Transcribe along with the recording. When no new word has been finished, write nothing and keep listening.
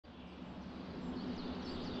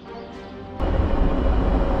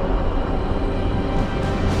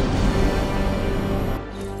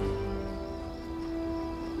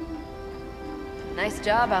Nice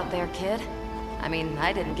job out there, kid. I mean,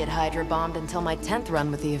 I didn't get Hydra bombed until my 10th run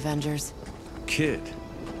with the Avengers. Kid,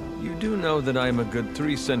 you do know that I'm a good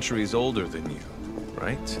 3 centuries older than you,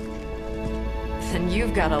 right? Then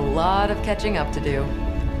you've got a lot of catching up to do.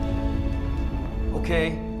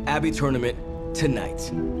 Okay, Abbey tournament tonight.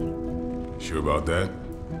 Sure about that?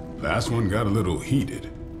 Last one got a little heated.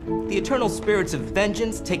 The eternal spirits of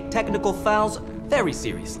vengeance take technical fouls very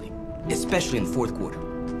seriously, especially in the fourth quarter.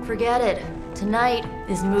 Forget it. Tonight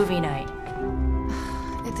is movie night.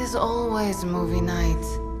 It is always movie night.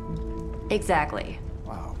 Exactly.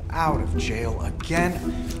 Wow, out of jail again?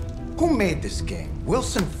 Who made this game?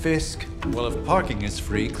 Wilson Fisk? Well, if parking is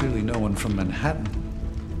free, clearly no one from Manhattan.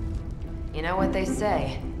 You know what they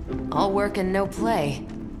say? All work and no play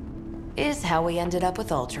is how we ended up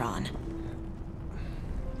with Ultron.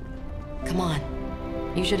 Come on.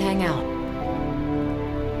 You should hang out.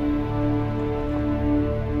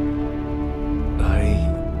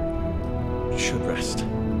 I should rest.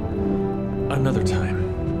 Another time.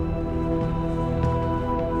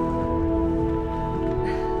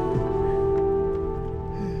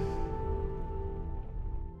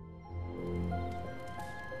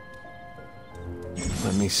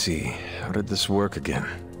 Let me see. How did this work again?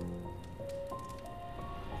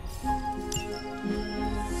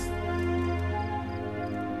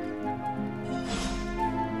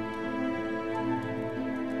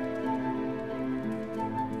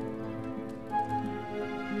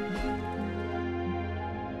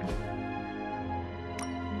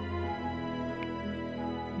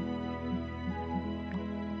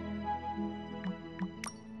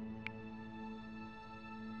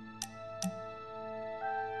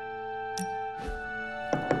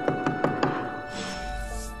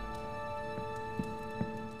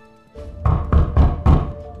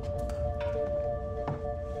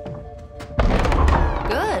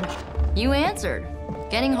 You answered.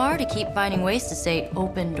 Getting hard to keep finding ways to say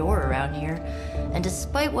open door around here. And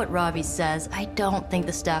despite what Robbie says, I don't think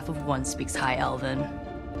the staff of one speaks High Elven.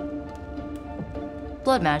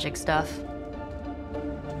 Blood magic stuff.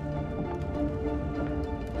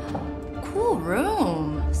 Cool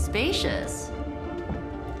room. Spacious.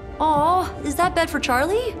 Aw, is that bed for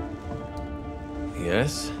Charlie?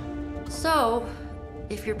 Yes? So,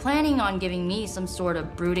 if you're planning on giving me some sort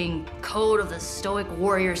of brooding code of the stoic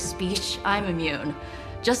warrior speech, I'm immune.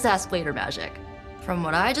 Just ask later, Magic. From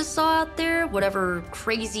what I just saw out there, whatever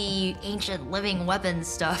crazy ancient living weapons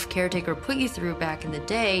stuff Caretaker put you through back in the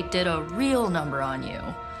day did a real number on you.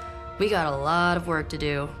 We got a lot of work to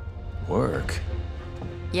do. Work?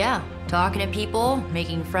 Yeah, talking to people,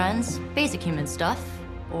 making friends, basic human stuff.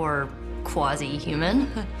 Or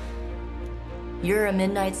quasi-human. You're a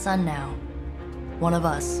Midnight Sun now. One of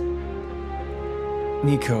us.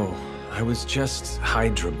 Nico, I was just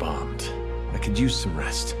Hydra bombed. I could use some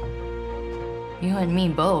rest. You and me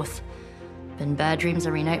both. Been bad dreams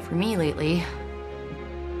every night for me lately.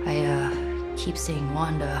 I, keep seeing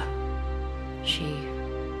Wanda. She...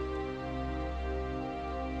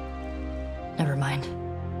 Never mind.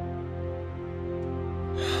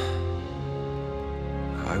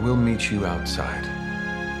 I will meet you outside.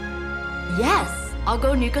 Yes! I'll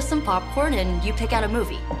go nuke us some popcorn and you pick out a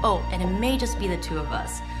movie. Oh, and it may just be the two of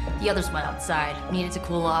us. The others went outside, needed to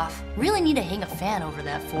cool off. Really need to hang a fan over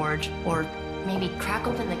that forge. Or maybe crack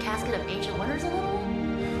open the casket of ancient wonders a little?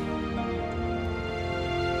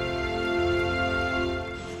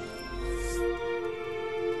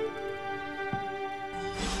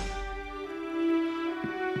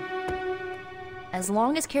 As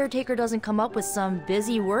long as Caretaker doesn't come up with some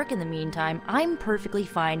busy work in the meantime, I'm perfectly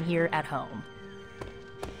fine here at home.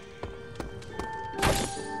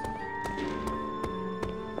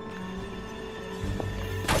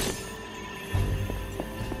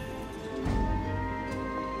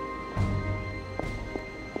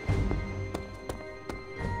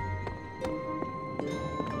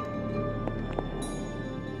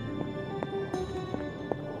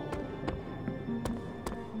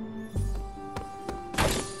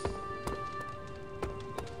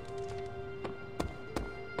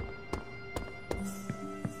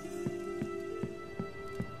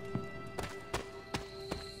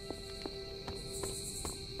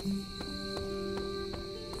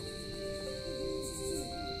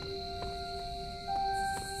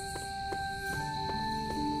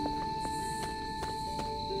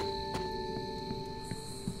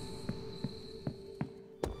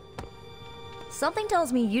 Something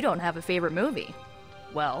tells me you don't have a favorite movie.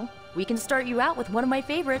 Well, we can start you out with one of my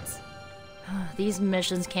favorites. These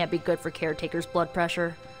missions can't be good for Caretaker's blood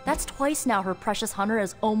pressure. That's twice now her precious hunter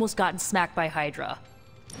has almost gotten smacked by Hydra.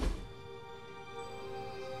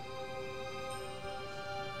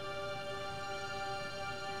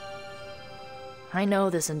 I know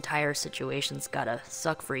this entire situation's gotta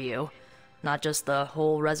suck for you. Not just the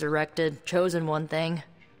whole resurrected, chosen one thing.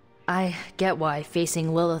 I get why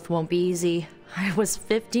facing Lilith won't be easy. I was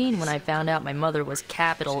 15 when I found out my mother was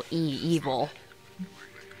capital E evil.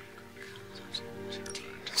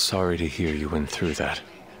 Sorry to hear you went through that.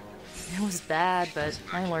 It was bad, but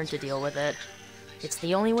I learned to deal with it. It's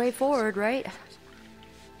the only way forward, right?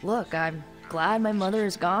 Look, I'm glad my mother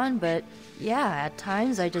is gone, but yeah, at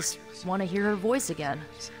times I just want to hear her voice again.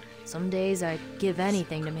 Some days I'd give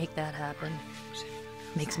anything to make that happen.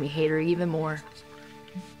 Makes me hate her even more.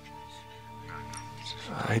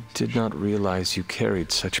 I did not realize you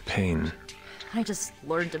carried such pain. I just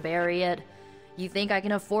learned to bury it. You think I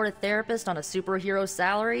can afford a therapist on a superhero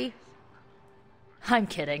salary? I'm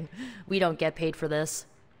kidding. We don't get paid for this.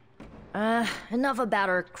 Enough about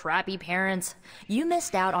our crappy parents. You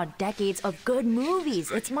missed out on decades of good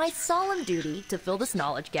movies. It's my solemn duty to fill this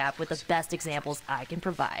knowledge gap with the best examples I can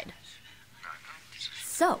provide.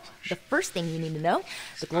 So, the first thing you need to know,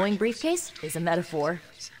 the glowing briefcase is a metaphor.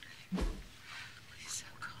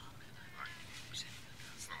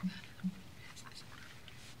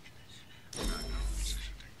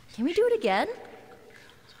 Can we do it again?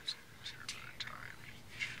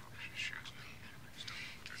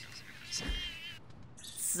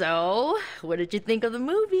 So, what did you think of the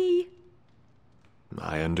movie?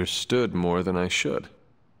 I understood more than I should.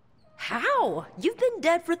 How? You've been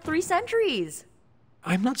dead for 3 centuries.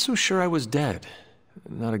 I'm not so sure I was dead.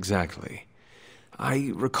 Not exactly.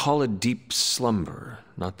 I recall a deep slumber,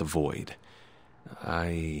 not the void.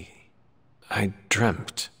 I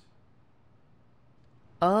dreamt.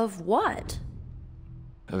 Of what?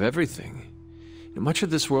 Of everything. Much of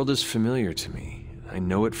this world is familiar to me. I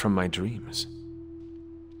know it from my dreams.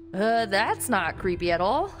 That's not creepy at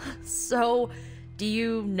all. So, do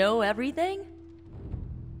you know everything?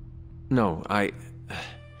 No,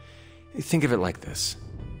 think of it like this.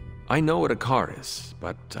 I know what a car is,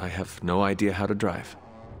 but I have no idea how to drive.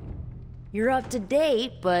 You're up to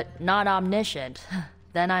date, but not omniscient.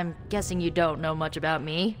 Then I'm guessing you don't know much about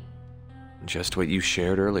me. Just what you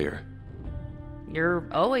shared earlier. You're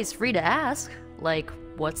always free to ask. Like,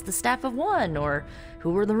 what's the staff of one? Or who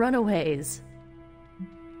were the runaways?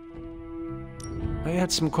 I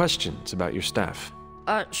had some questions about your staff.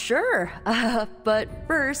 Sure. But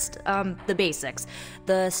first, the basics.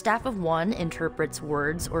 The Staff of One interprets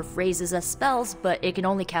words or phrases as spells, but it can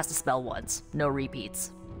only cast a spell once. No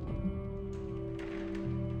repeats.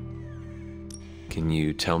 Can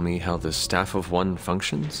you tell me how the Staff of One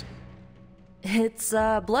functions? It's,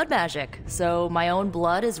 blood magic, so my own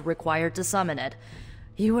blood is required to summon it.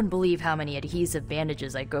 You wouldn't believe how many adhesive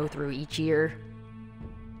bandages I go through each year.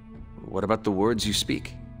 What about the words you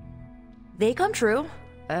speak? They come true.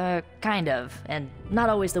 Kind of, and not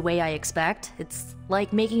always the way I expect. It's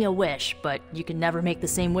like making a wish, but you can never make the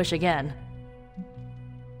same wish again.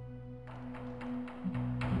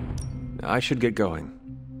 I should get going.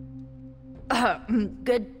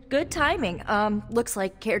 Good timing. Looks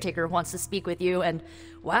like Caretaker wants to speak with you, and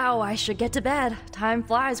wow, I should get to bed. Time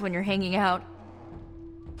flies when you're hanging out.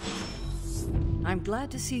 I'm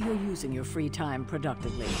glad to see you're using your free time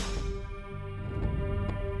productively.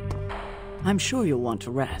 I'm sure you'll want to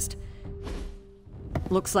rest.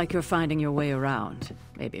 Looks like you're finding your way around,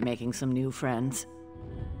 maybe making some new friends.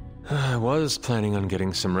 I was planning on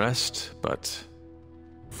getting some rest, but...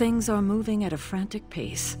 Things are moving at a frantic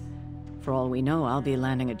pace. For all we know, I'll be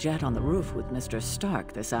landing a jet on the roof with Mr.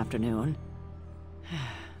 Stark this afternoon.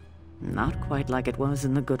 Not quite like it was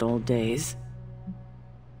in the good old days.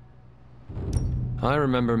 I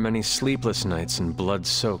remember many sleepless nights and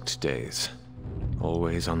blood-soaked days.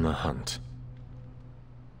 Always on the hunt.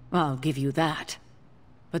 I'll give you that.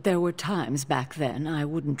 But there were times back then I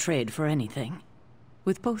wouldn't trade for anything.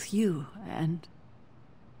 With both you and...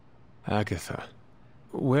 Agatha.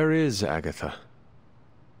 Where is Agatha?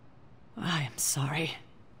 I am sorry.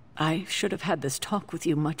 I should have had this talk with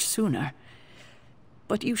you much sooner.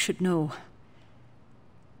 But you should know...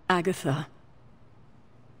 Agatha...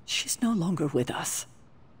 She's no longer with us.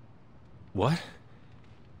 What?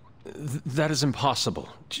 That is impossible.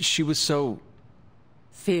 She was so...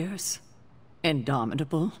 Fierce,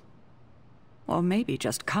 indomitable, or maybe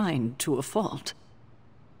just kind to a fault.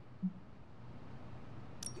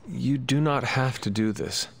 You do not have to do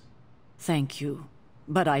this. Thank you,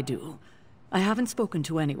 but I do. I haven't spoken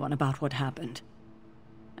to anyone about what happened.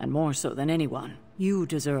 And more so than anyone, you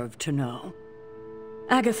deserve to know.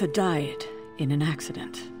 Agatha died in an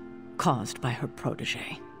accident caused by her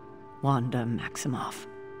protege, Wanda Maximoff,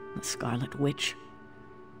 the Scarlet Witch.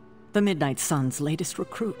 The Midnight Sun's latest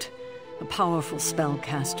recruit, a powerful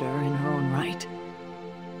spellcaster in her own right.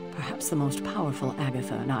 perhaps the most powerful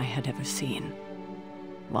Agatha and I had ever seen.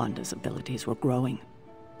 Wanda's abilities were growing.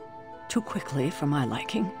 Too quickly for my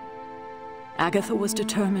liking. Agatha was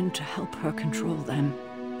determined to help her control them.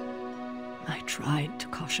 I tried to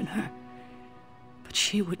caution her, but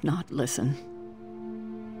she would not listen.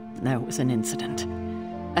 There was an incident.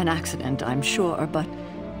 An accident, I'm sure, but...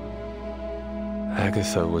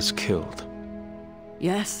 Agatha was killed.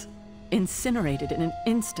 Yes, incinerated in an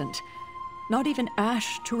instant. Not even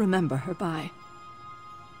ash to remember her by.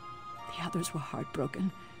 The others were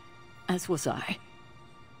heartbroken, as was I.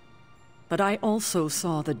 But I also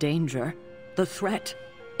saw the danger, the threat,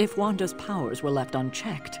 if Wanda's powers were left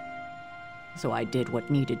unchecked. So I did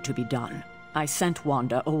what needed to be done. I sent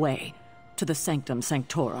Wanda away, to the Sanctum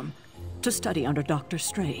Sanctorum, to study under Dr.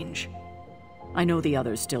 Strange. I know the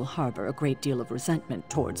others still harbor a great deal of resentment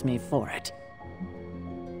towards me for it.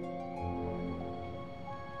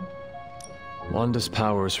 Wanda's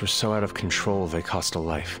powers were so out of control they cost a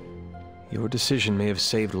life. Your decision may have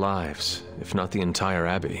saved lives, if not the entire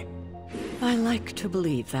Abbey. I like to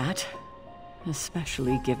believe that,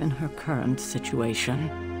 especially given her current situation.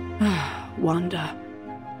 Wanda,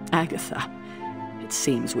 Agatha, it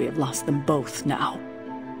seems we have lost them both now.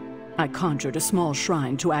 I conjured a small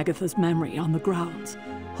shrine to Agatha's memory on the grounds,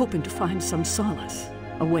 hoping to find some solace,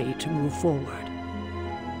 a way to move forward.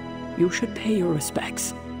 You should pay your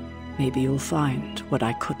respects. Maybe you'll find what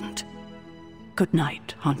I couldn't. Good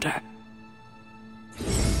night, Hunter.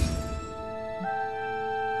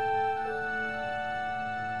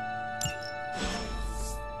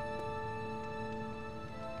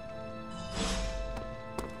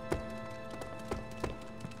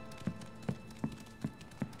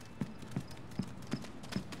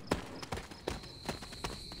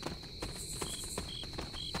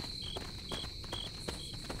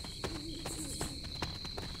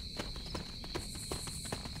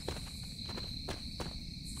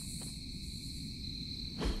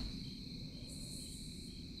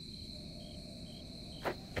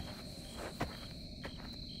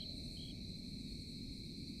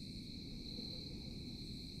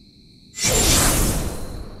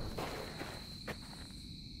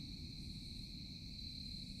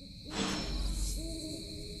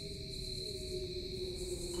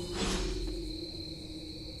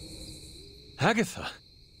 Agatha!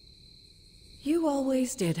 You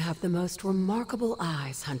always did have the most remarkable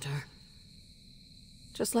eyes, Hunter.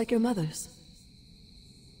 Just like your mother's.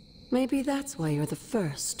 Maybe that's why you're the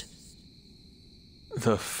first.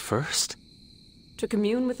 The first? To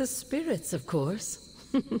commune with the spirits, of course.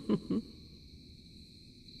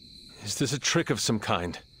 Is this a trick of some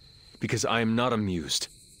kind? Because I am not amused.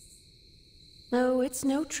 No, it's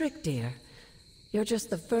no trick, dear. You're just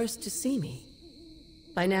the first to see me.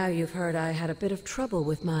 By now you've heard I had a bit of trouble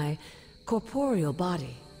with my corporeal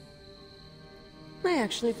body. I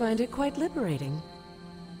actually find it quite liberating.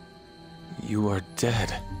 You are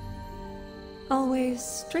dead. Always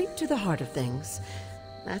straight to the heart of things.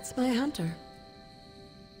 That's my Hunter.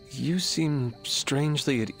 You seem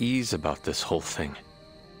strangely at ease about this whole thing.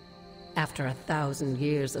 After 1,000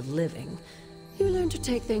 years of living, you learn to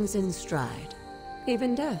take things in stride.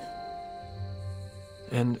 Even death.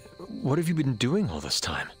 And what have you been doing all this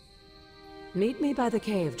time? Meet me by the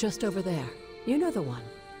cave just over there. You know the one.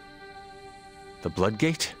 The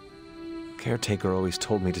Bloodgate? Caretaker always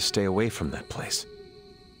told me to stay away from that place.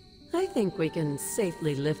 I think we can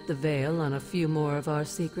safely lift the veil on a few more of our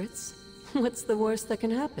secrets. What's the worst that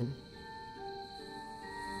can happen?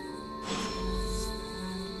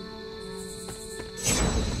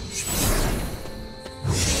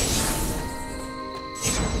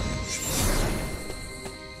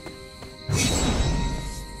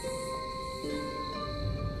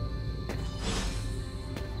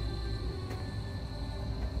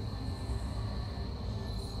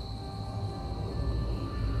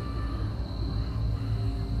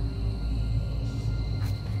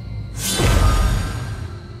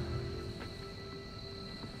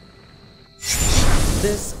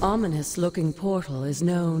 This ominous-looking portal is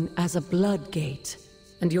known as a Bloodgate,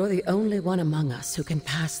 and you're the only one among us who can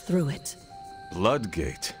pass through it.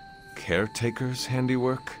 Bloodgate? Caretaker's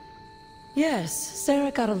handiwork? Yes, Sarah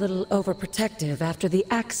got a little overprotective after the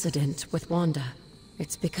accident with Wanda.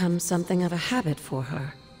 It's become something of a habit for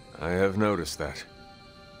her. I have noticed that.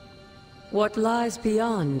 What lies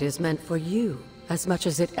beyond is meant for you, as much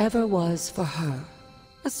as it ever was for her.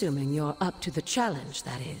 Assuming you're up to the challenge,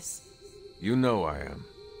 that is. You know I am.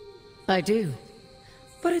 I do.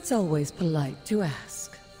 But it's always polite to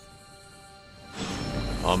ask.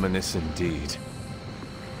 Ominous indeed.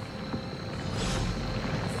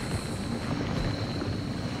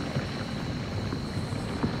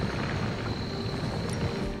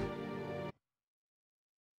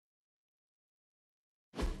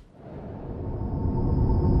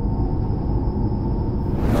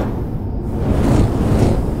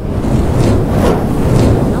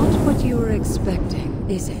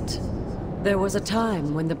 is it? There was a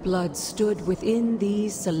time when the blood stood within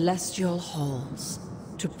these celestial halls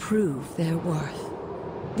to prove their worth.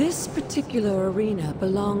 This particular arena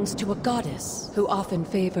belongs to a goddess who often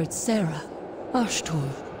favored Sarah, Oshtur.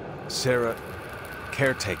 Sarah,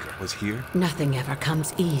 caretaker, was here? Nothing ever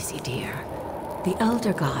comes easy, dear. The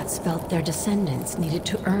Elder Gods felt their descendants needed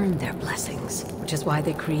to earn their blessings, which is why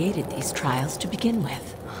they created these trials to begin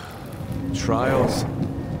with. Trials?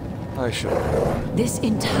 I should. This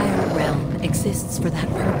entire realm exists for that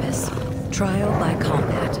purpose. Trial by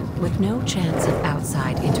combat, with no chance of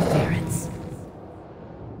outside interference.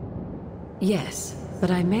 Yes, but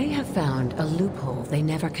I may have found a loophole they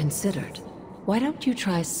never considered. Why don't you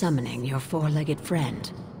try summoning your four-legged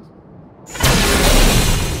friend?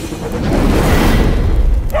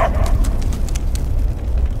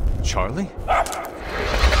 Charlie?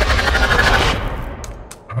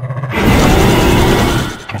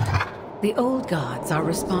 The old gods are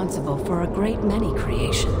responsible for a great many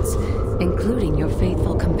creations, including your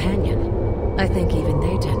faithful companion. I think even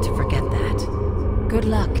they tend to forget that. Good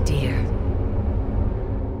luck, dear.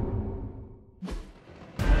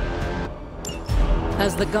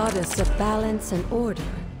 As the goddess of balance and order,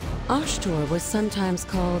 Oshtur was sometimes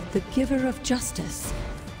called the giver of justice.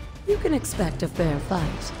 You can expect a fair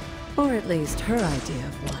fight, or at least her idea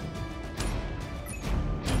of one.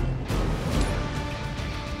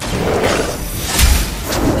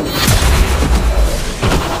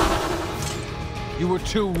 You were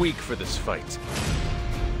too weak for this fight.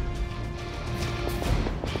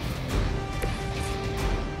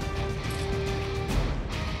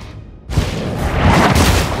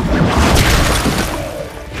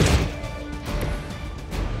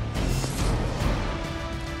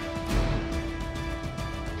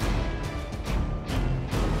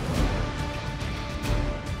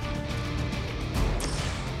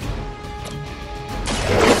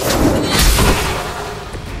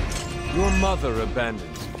 Your mother abandons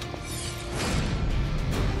you.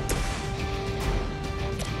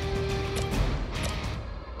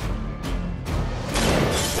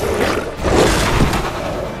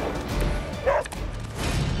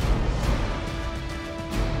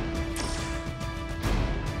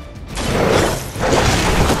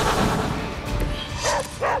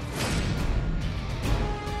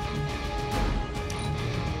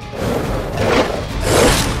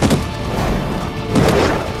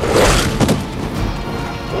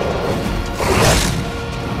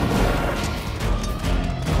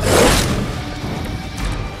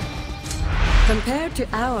 Compared to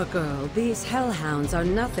our girl, these hellhounds are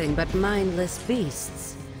nothing but mindless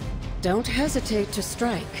beasts. Don't hesitate to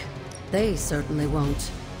strike. They certainly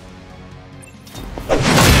won't.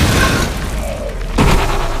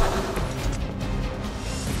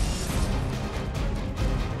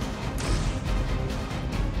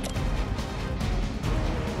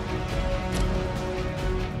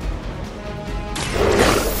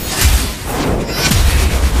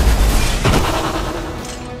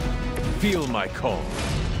 Feel my call.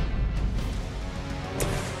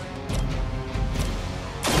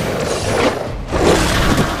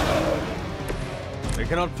 They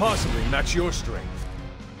cannot possibly match your strength.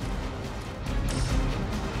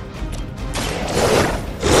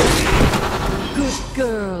 Good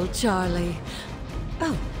girl, Charlie.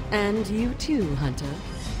 Oh, and you too, Hunter.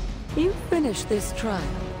 You finished this trial,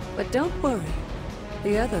 but don't worry.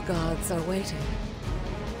 The other gods are waiting.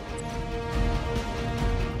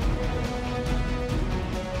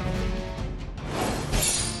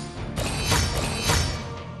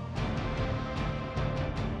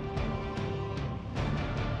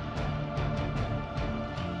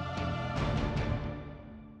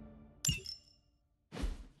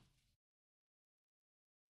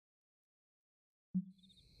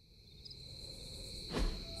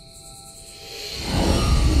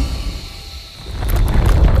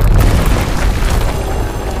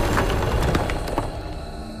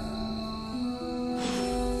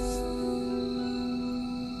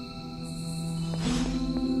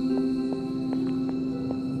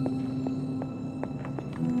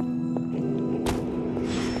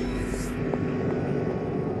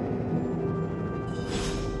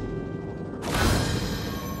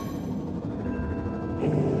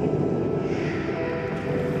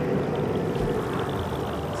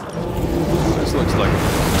 This looks like...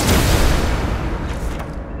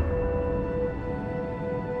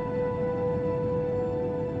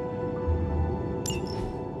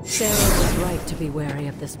 Sarah was right to be wary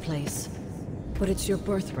of this place. But it's your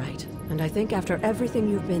birthright, and I think after everything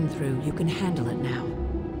you've been through, you can handle it now.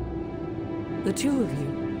 The two of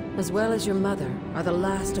you, as well as your mother, are the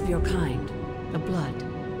last of your kind, a blood.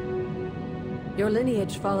 Your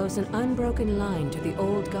lineage follows an unbroken line to the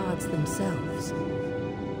old gods themselves.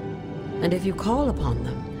 And if you call upon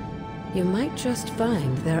them, you might just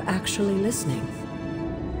find they're actually listening.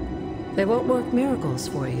 They won't work miracles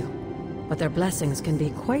for you, but their blessings can be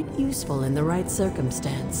quite useful in the right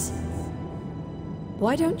circumstance.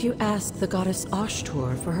 Why don't you ask the goddess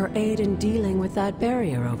Oshtur for her aid in dealing with that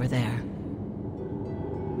barrier over there?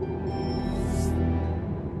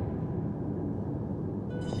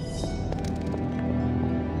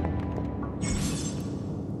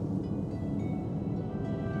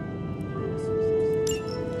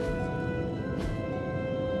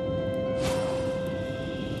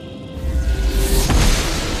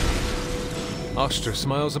 Oshtur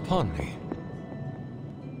smiles upon me.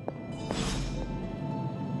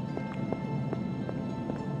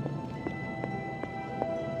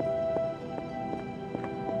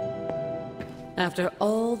 After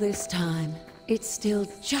all this time, it's still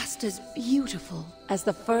just as beautiful as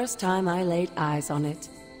the first time I laid eyes on it.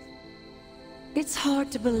 It's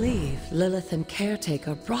hard to believe Lilith and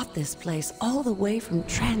Caretaker brought this place all the way from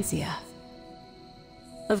Transia.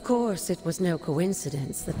 Of course, it was no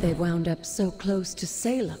coincidence that they wound up so close to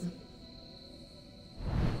Salem.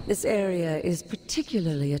 This area is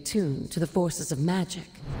particularly attuned to the forces of magic.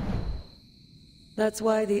 That's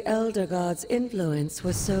why the Elder God's influence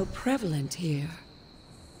was so prevalent here.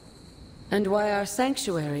 And why our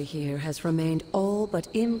sanctuary here has remained all but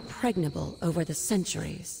impregnable over the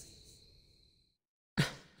centuries.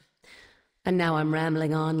 And now I'm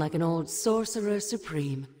rambling on like an old sorcerer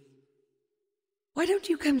supreme. Why don't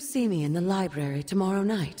you come see me in the library tomorrow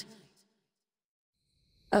night?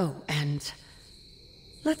 Oh, and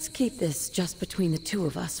let's keep this just between the two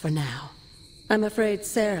of us for now. I'm afraid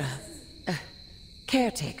Sarah,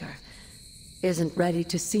 Caretaker, isn't ready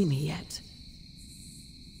to see me yet.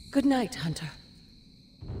 Good night, Hunter.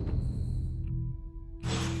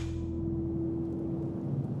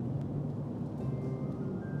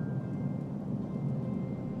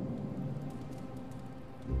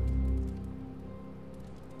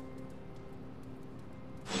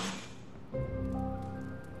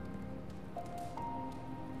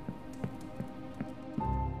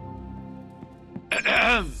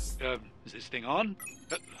 Is this thing on?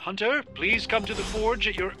 Hunter, please come to the forge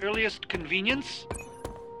at your earliest convenience.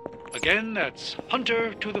 Again, that's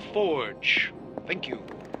Hunter to the forge. Thank you.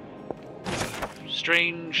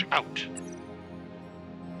 Strange out.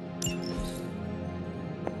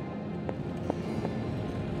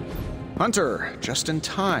 Hunter, just in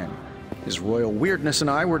time. His royal weirdness and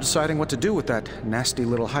I were deciding what to do with that nasty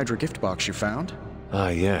little Hydra gift box you found. Ah,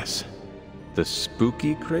 yes. The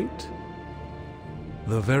spooky crate?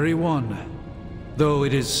 The very one. Though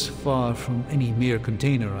it is far from any mere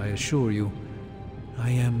container, I assure you. I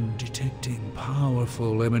am detecting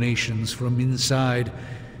powerful emanations from inside.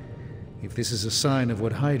 If this is a sign of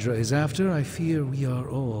what Hydra is after, I fear we are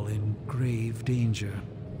all in grave danger.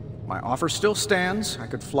 My offer still stands. I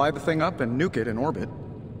could fly the thing up and nuke it in orbit.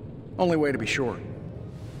 Only way to be sure.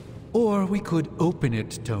 Or we could open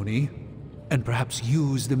it, Tony, and perhaps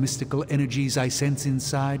use the mystical energies I sense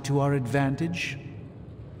inside to our advantage.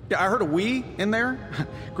 Yeah, I heard a "we" in there.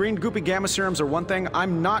 Green goopy gamma serums are one thing.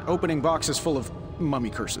 I'm not opening boxes full of mummy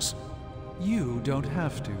curses. You don't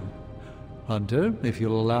have to. Hunter, if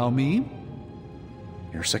you'll allow me.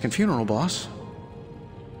 Your second funeral, boss.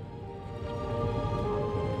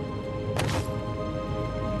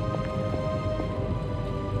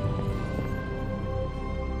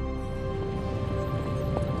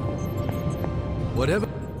 Whatever.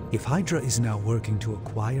 If Hydra is now working to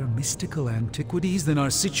acquire mystical antiquities, then our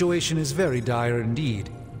situation is very dire indeed.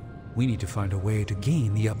 We need to find a way to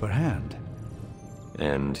gain the upper hand.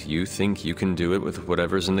 And you think you can do it with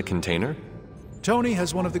whatever's in the container? Tony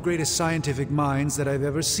has one of the greatest scientific minds that I've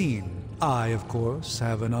ever seen. I, of course,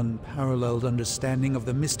 have an unparalleled understanding of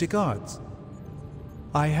the mystic arts.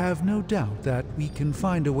 I have no doubt that we can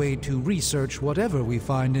find a way to research whatever we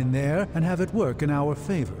find in there and have it work in our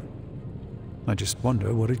favor. I just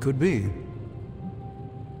wonder what it could be.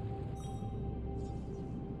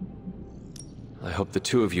 I hope the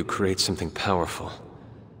two of you create something powerful.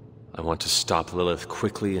 I want to stop Lilith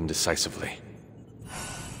quickly and decisively.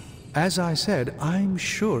 As I said, I'm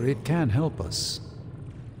sure it can help us.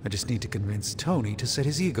 I just need to convince Tony to set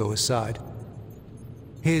his ego aside.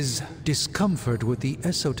 His discomfort with the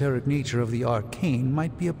esoteric nature of the arcane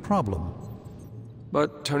might be a problem.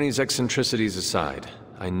 But Tony's eccentricities aside,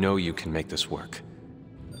 I know you can make this work.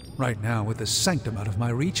 Right now, with the sanctum out of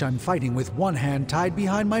my reach, I'm fighting with one hand tied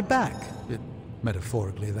behind my back.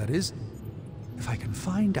 Metaphorically, that is. If I can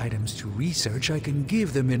find items to research, I can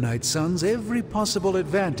give the Midnight Suns every possible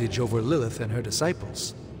advantage over Lilith and her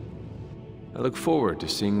disciples. I look forward to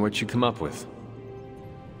seeing what you come up with.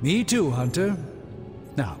 Me too, Hunter.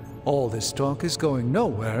 Now, all this talk is going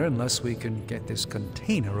nowhere unless we can get this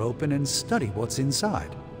container open and study what's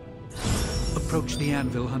inside. Approach the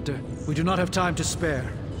anvil, Hunter. We do not have time to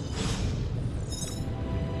spare.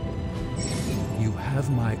 You have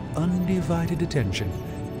my undivided attention.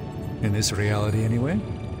 In this reality, anyway.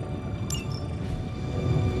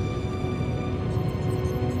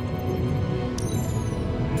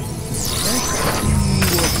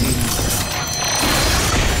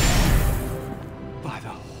 By the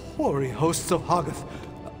hoary hosts of Agatha,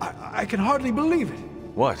 I can hardly believe it.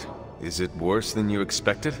 What? Is it worse than you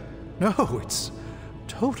expected? No, it's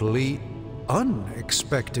totally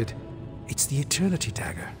unexpected. It's the Eternity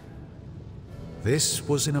Dagger. This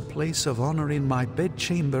was in a place of honor in my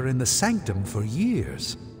bedchamber in the Sanctum for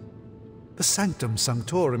years. The Sanctum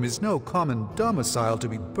Sanctorum is no common domicile to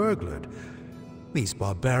be burglared. These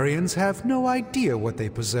barbarians have no idea what they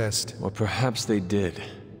possessed. Or perhaps they did.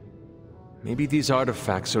 Maybe these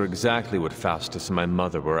artifacts are exactly what Faustus and my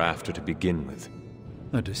mother were after to begin with.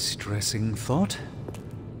 A distressing thought.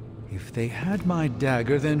 If they had my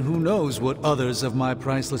dagger, then who knows what others of my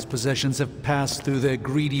priceless possessions have passed through their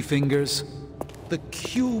greedy fingers. The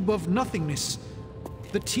cube of nothingness.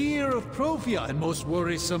 The tear of Profia, and most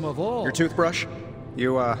worrisome of all. Your toothbrush?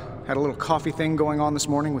 You, had a little coffee thing going on this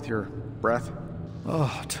morning with your breath?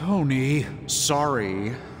 Oh, Tony.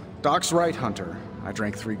 Sorry. Doc's right, Hunter. I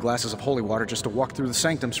drank 3 glasses of holy water just to walk through the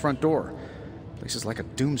Sanctum's front door. Place is like a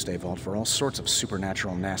doomsday vault for all sorts of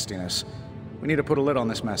supernatural nastiness. We need to put a lid on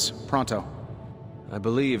this mess. Pronto. I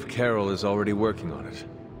believe Carol is already working on it.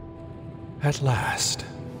 At last.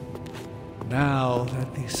 Now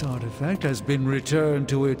that this artifact has been returned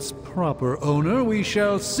to its proper owner, we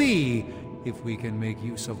shall see if we can make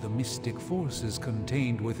use of the mystic forces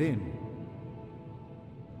contained within.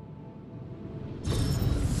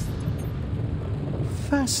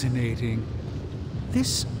 Fascinating.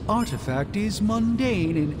 This artifact is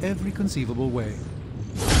mundane in every conceivable way.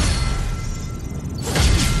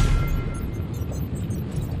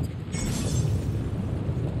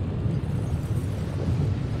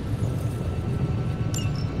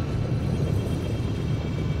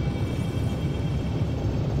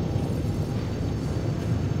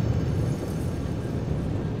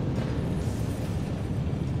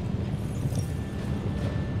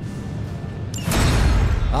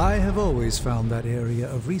 I have always found that area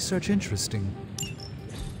of research interesting.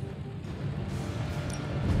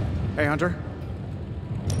 Hey, Hunter.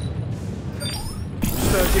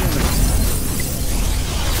 Just, give me a minute.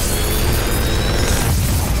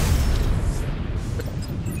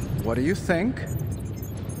 What do you think?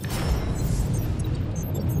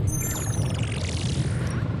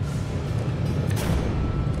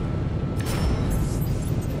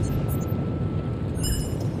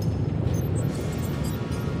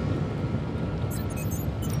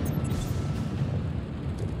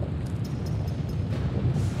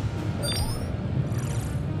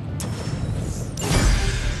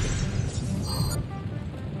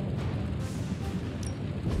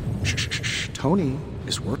 Tony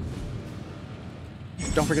is working.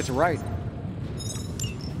 Don't forget to write.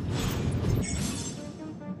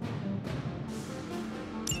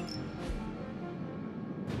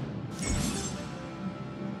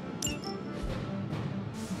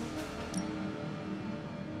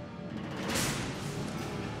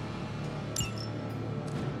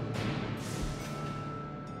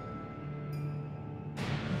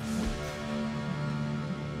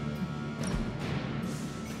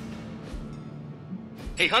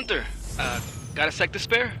 Hey, Hunter, got a sec to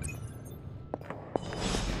spare?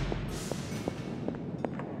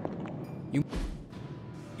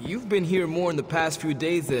 You've been here more in the past few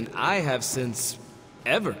days than I have since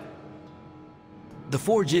ever. The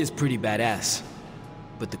forge is pretty badass,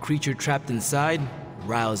 but the creature trapped inside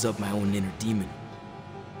riles up my own inner demon.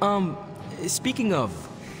 Speaking of,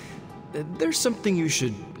 there's something you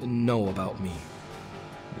should know about me.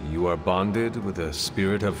 You are bonded with a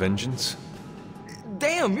spirit of vengeance?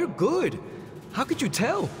 Damn, you're good. How could you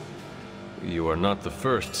tell? You are not the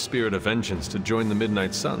first spirit of vengeance to join the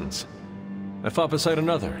Midnight Suns. I fought beside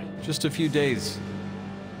another, just a few days...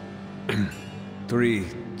 3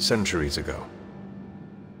 centuries ago.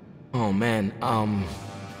 Oh man,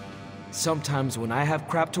 sometimes when I have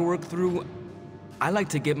crap to work through, I like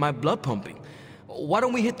to get my blood pumping. Why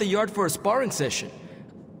don't we hit the yard for a sparring session?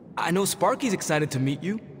 I know Sparky's excited to meet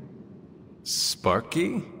you.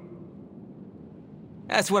 Sparky?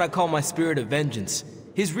 That's what I call my spirit of vengeance.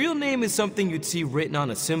 His real name is something you'd see written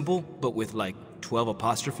on a symbol, but with like 12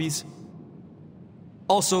 apostrophes.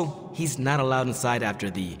 Also, he's not allowed inside after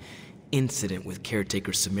the incident with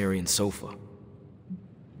caretaker Sumerian's sofa.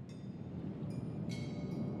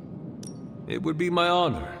 It would be my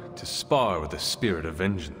honor to spar with the spirit of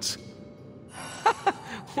vengeance.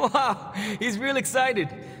 Wow, he's real excited.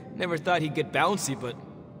 Never thought he'd get bouncy, but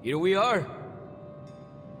here we are.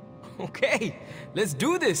 Okay, let's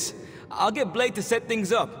do this. I'll get Blake to set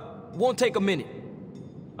things up. Won't take a minute.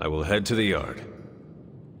 I will head to the yard.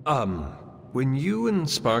 When you and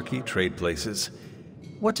Sparky trade places,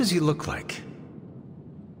 what does he look like?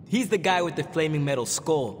 He's the guy with the flaming metal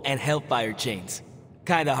skull and hellfire chains.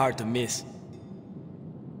 Kinda hard to miss.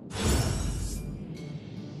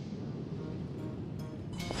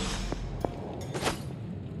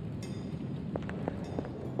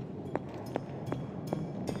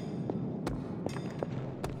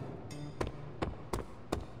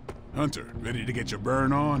 Hunter, ready to get your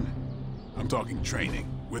burn on? I'm talking training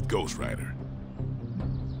with Ghost Rider.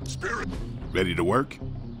 Spirit, ready to work?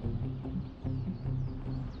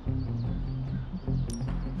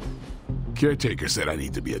 Caretaker said I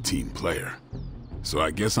need to be a team player, so I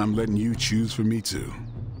guess I'm letting you choose for me too.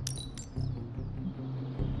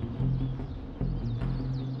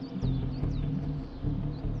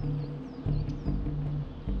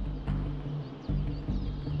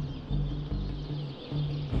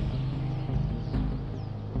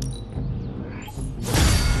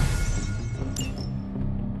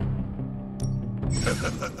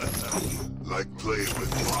 Like playing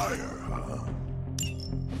with fire, huh?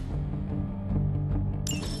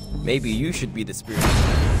 Maybe you should be the spirit.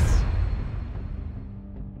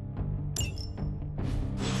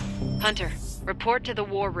 Hunter, report to the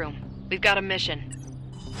war room. We've got a mission.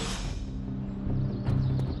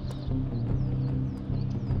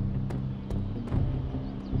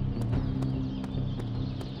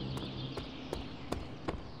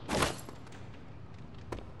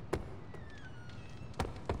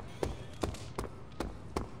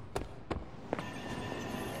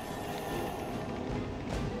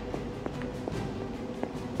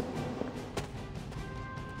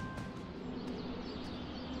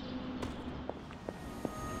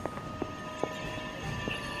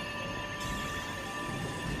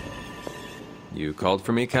 You called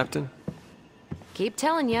for me, Captain? Keep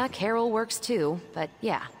telling ya, Carol works too, but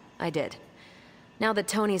yeah, I did. Now that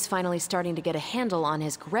Tony's finally starting to get a handle on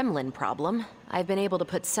his gremlin problem, I've been able to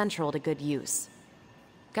put Central to good use.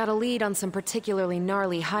 Got a lead on some particularly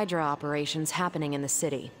gnarly Hydra operations happening in the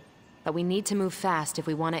city. But we need to move fast if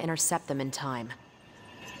we want to intercept them in time.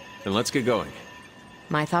 Then let's get going.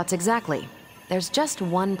 My thoughts exactly. There's just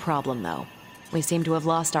one problem, though. We seem to have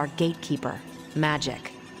lost our gatekeeper,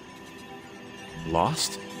 Magic.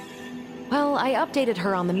 Lost? Well, I updated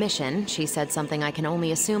her on the mission. She said something I can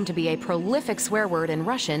only assume to be a prolific swear word in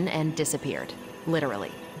Russian and disappeared.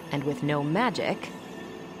 Literally. And with no magic...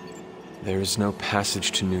 There's no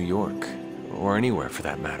passage to New York, or anywhere for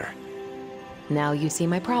that matter. Now you see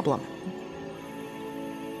my problem.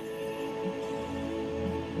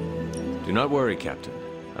 Do not worry, Captain.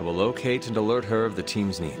 I will locate and alert her of the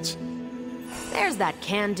team's needs. There's that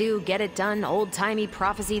can-do, get-it-done, old-timey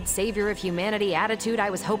prophesied savior of humanity attitude I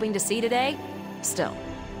was hoping to see today. Still,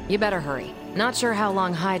 you better hurry. Not sure how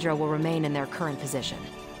long Hydra will remain in their current position.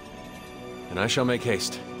 And I shall make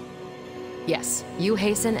haste. Yes, you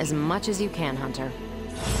hasten as much as you can, Hunter.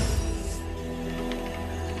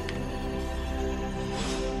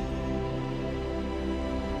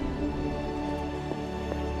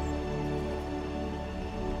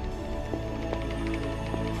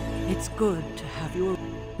 It's good to have you.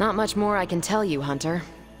 Not much more I can tell you, Hunter.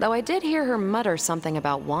 Though I did hear her mutter something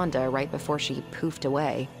about Wanda right before she poofed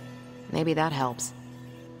away. Maybe that helps.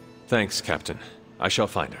 Thanks, Captain. I shall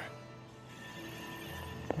find her.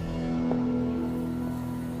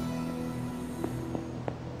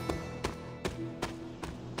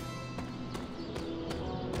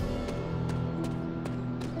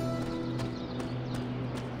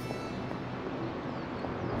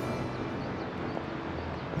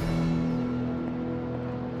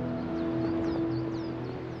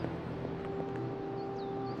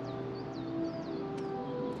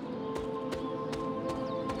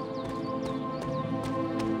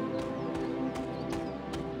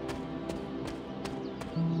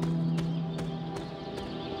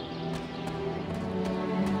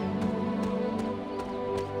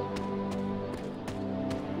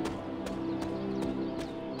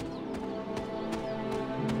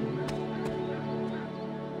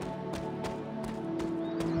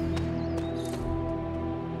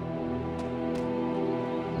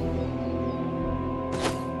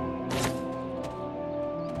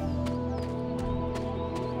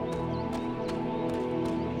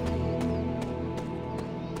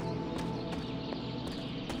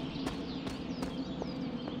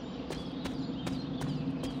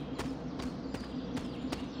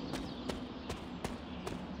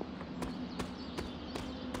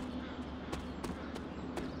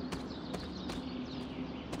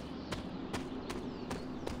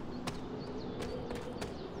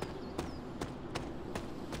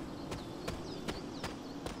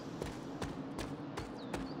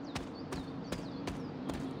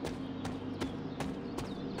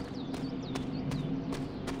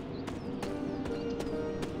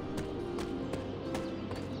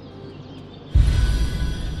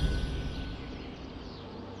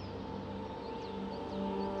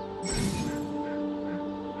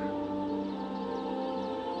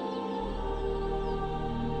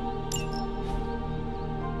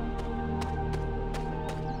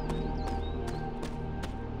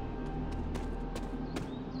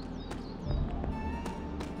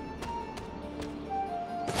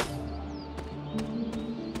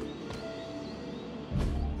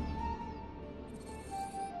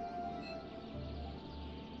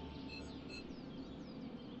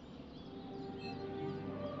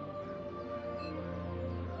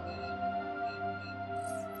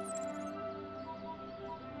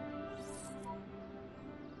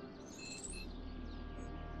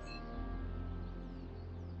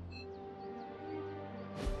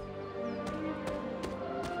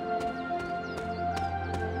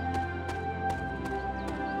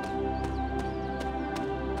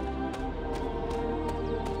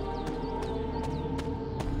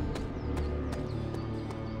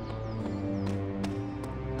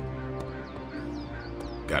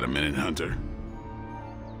 Got a minute, Hunter?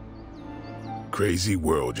 Crazy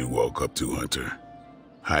world you woke up to, Hunter.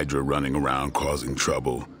 Hydra running around causing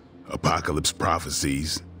trouble, apocalypse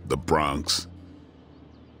prophecies, the Bronx.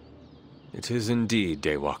 It is indeed,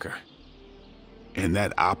 Daywalker. And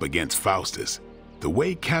that op against Faustus. The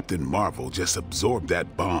way Captain Marvel just absorbed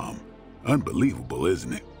that bomb. Unbelievable,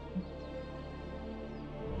 isn't it?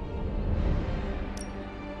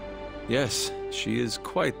 Yes, she is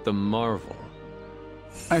quite the marvel.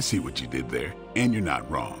 I see what you did there, and you're not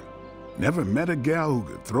wrong. Never met a gal who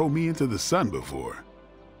could throw me into the sun before.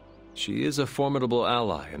 She is a formidable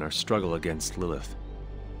ally in our struggle against Lilith.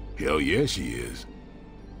 Hell yeah, she is.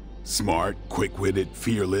 Smart, quick-witted,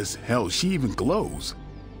 fearless, hell, she even glows.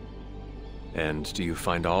 And do you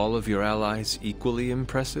find all of your allies equally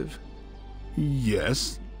impressive?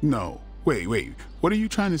 Yes. No. Wait, what are you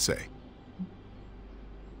trying to say?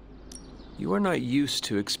 You are not used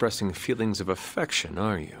to expressing feelings of affection,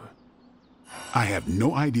 are you? I have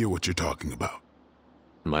no idea what you're talking about.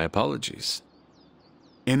 My apologies.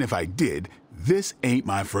 And if I did, this ain't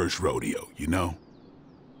my first rodeo, you know?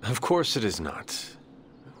 Of course it is not.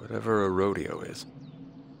 Whatever a rodeo is.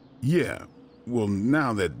 Yeah. Well,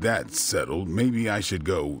 now that that's settled, maybe I should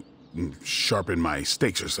go sharpen my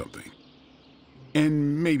stakes or something.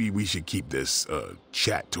 And maybe we should keep this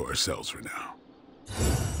chat to ourselves for now.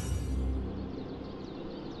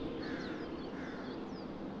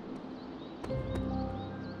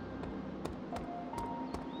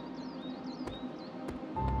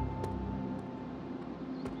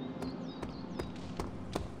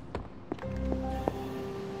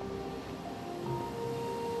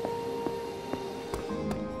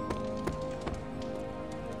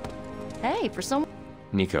 Hey, for some...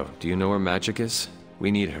 Nico, do you know where Magic is?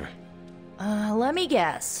 We need her. Let me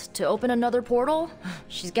guess. To open another portal?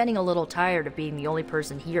 She's getting a little tired of being the only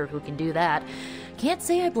person here who can do that. Can't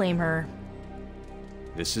say I blame her.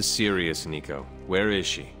 This is serious, Nico. Where is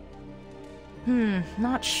she?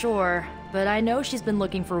 Not sure. But I know she's been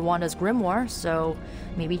looking for Wanda's grimoire, so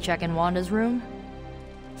maybe check in Wanda's room?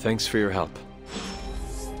 Thanks for your help.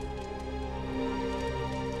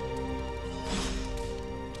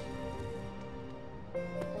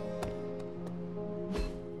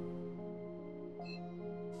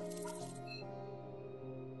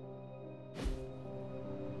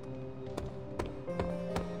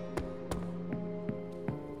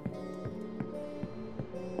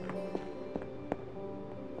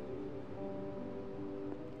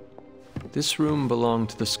 This room belonged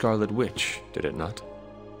to the Scarlet Witch, did it not?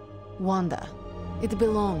 Wanda. It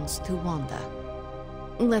belongs to Wanda.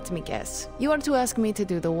 Let me guess. You are to ask me to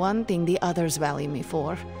do the one thing the others value me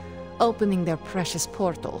for. Opening their precious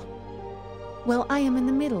portal. Well, I am in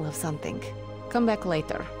the middle of something. Come back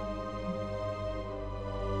later.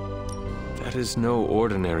 That is no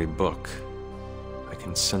ordinary book. I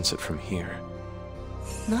can sense it from here.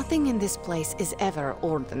 Nothing in this place is ever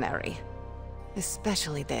ordinary.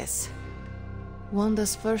 Especially this.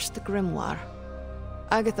 Wanda's first grimoire.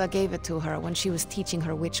 Agatha gave it to her when she was teaching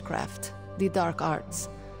her witchcraft, the dark arts.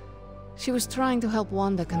 She was trying to help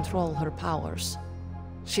Wanda control her powers.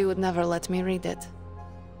 She would never let me read it.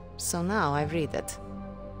 So now I read it.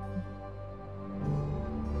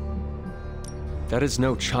 That is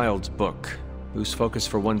no child's book. Lose focus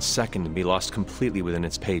for 1 second and be lost completely within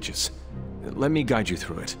its pages. Let me guide you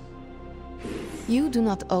through it. You do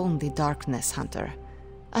not own the darkness, Hunter.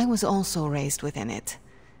 I was also raised within it.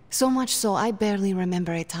 So much so I barely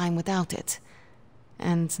remember a time without it.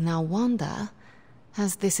 And now Wanda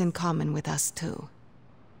has this in common with us too.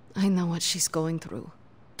 I know what she's going through.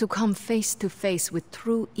 To come face to face with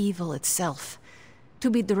true evil itself. To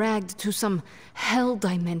be dragged to some hell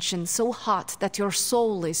dimension so hot that your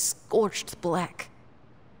soul is scorched black.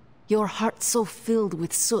 Your heart so filled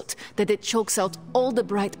with soot that it chokes out all the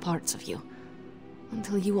bright parts of you.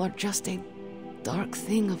 Until you are just a dark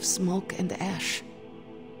thing of smoke and ash.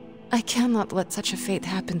 I cannot let such a fate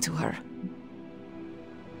happen to her.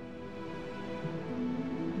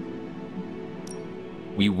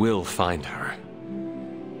 We will find her.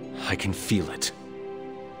 I can feel it.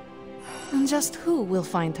 And just who will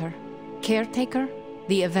find her? Caretaker?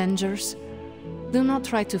 The Avengers? Do not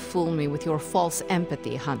try to fool me with your false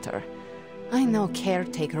empathy, Hunter. I know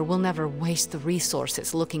Caretaker will never waste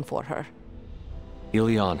resources looking for her.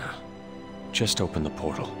 Illyana, just open the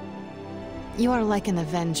portal. You are like an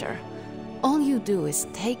Avenger. All you do is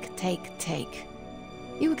take, take, take.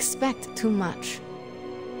 You expect too much.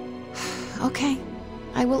 Okay,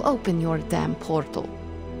 I will open your damn portal.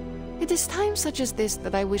 It is times such as this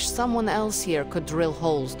that I wish someone else here could drill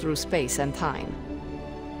holes through space and time.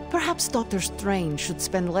 Perhaps Dr. Strange should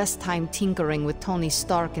spend less time tinkering with Tony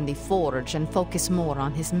Stark in the Forge and focus more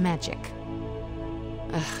on his magic.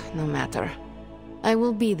 No matter. I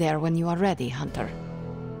will be there when you are ready, Hunter.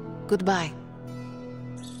 Goodbye.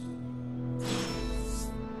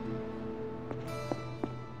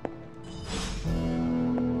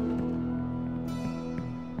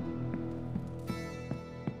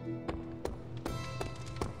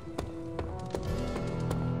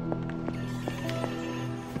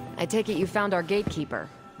 I take it you found our gatekeeper.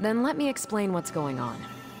 Then let me explain what's going on.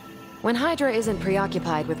 When Hydra isn't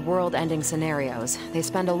preoccupied with world-ending scenarios, they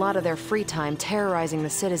spend a lot of their free time terrorizing the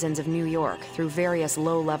citizens of New York through various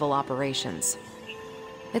low-level operations.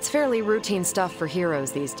 It's fairly routine stuff for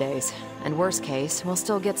heroes these days, and worst case, we'll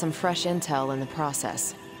still get some fresh intel in the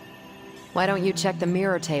process. Why don't you check the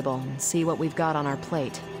mirror table and see what we've got on our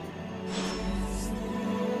plate?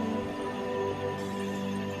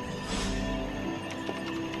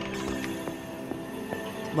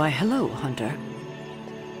 Why, hello, Hunter.